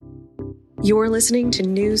You're listening to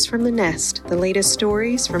News from the Nest, the latest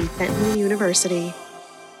stories from Bentley University.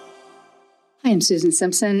 Hi, I'm Susan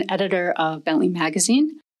Simpson, editor of Bentley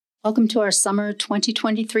Magazine. Welcome to our summer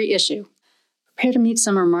 2023 issue. Prepare to meet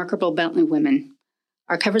some remarkable Bentley women.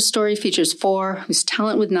 Our cover story features four whose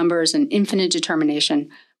talent with numbers and infinite determination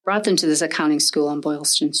brought them to this accounting school on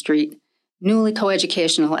Boylston Street, newly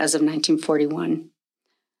coeducational as of 1941.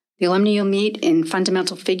 The alumni you'll meet in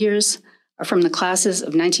Fundamental Figures are from the classes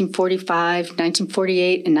of 1945,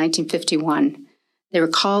 1948, and 1951. They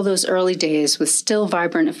recall those early days with still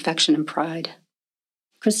vibrant affection and pride.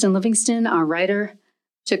 Kristen Livingston, our writer,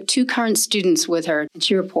 took two current students with her, and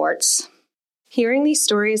she reports. Hearing these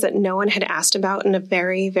stories that no one had asked about in a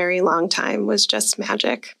very, very long time was just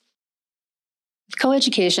magic. With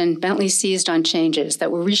coeducation, Bentley seized on changes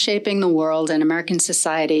that were reshaping the world and American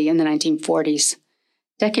society in the 1940s.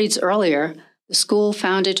 Decades earlier, the school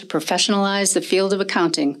founded to professionalize the field of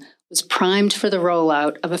accounting was primed for the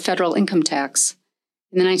rollout of a federal income tax.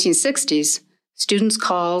 In the 1960s, students'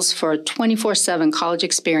 calls for a 24/7 college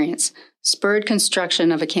experience spurred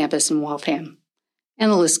construction of a campus in Waltham. And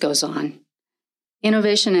the list goes on.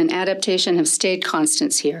 Innovation and adaptation have stayed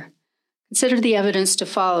constants here. Consider the evidence to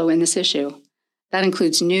follow in this issue. That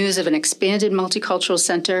includes news of an expanded multicultural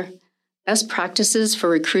center, best practices for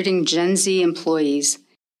recruiting Gen Z employees,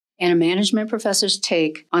 and a management professor's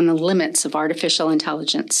take on the limits of artificial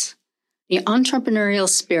intelligence. The entrepreneurial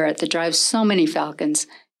spirit that drives so many Falcons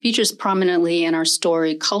features prominently in our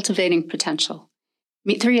story, Cultivating Potential.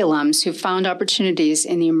 Meet three alums who found opportunities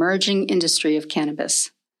in the emerging industry of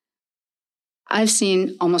cannabis. I've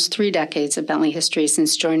seen almost 3 decades of Bentley history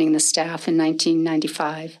since joining the staff in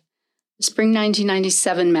 1995. The Spring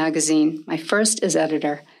 1997 magazine, my first as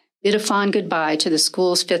editor, bid a fond goodbye to the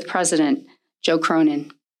school's 5th president, Joe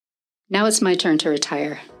Cronin. Now it's my turn to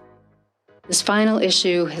retire. This final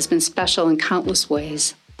issue has been special in countless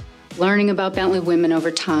ways, learning about Bentley women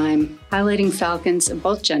over time, highlighting Falcons of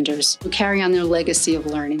both genders who carry on their legacy of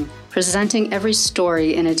learning, presenting every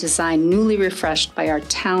story in a design newly refreshed by our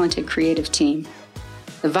talented creative team.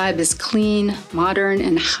 The vibe is clean, modern,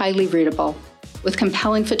 and highly readable, with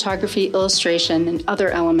compelling photography, illustration, and other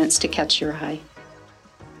elements to catch your eye.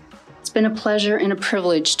 It's been a pleasure and a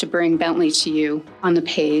privilege to bring Bentley to you on the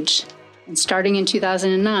page, and starting in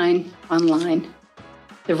 2009, online.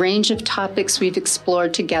 The range of topics we've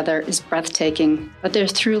explored together is breathtaking, but their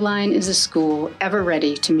through line is a school ever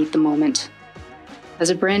ready to meet the moment.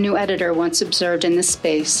 As a brand new editor once observed in this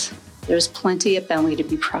space, there's plenty at Bentley to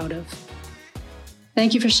be proud of.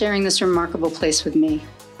 Thank you for sharing this remarkable place with me,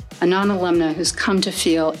 a non-alumna who's come to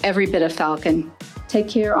feel every bit of Falcon. Take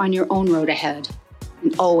care on your own road ahead,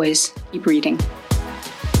 and always keep reading.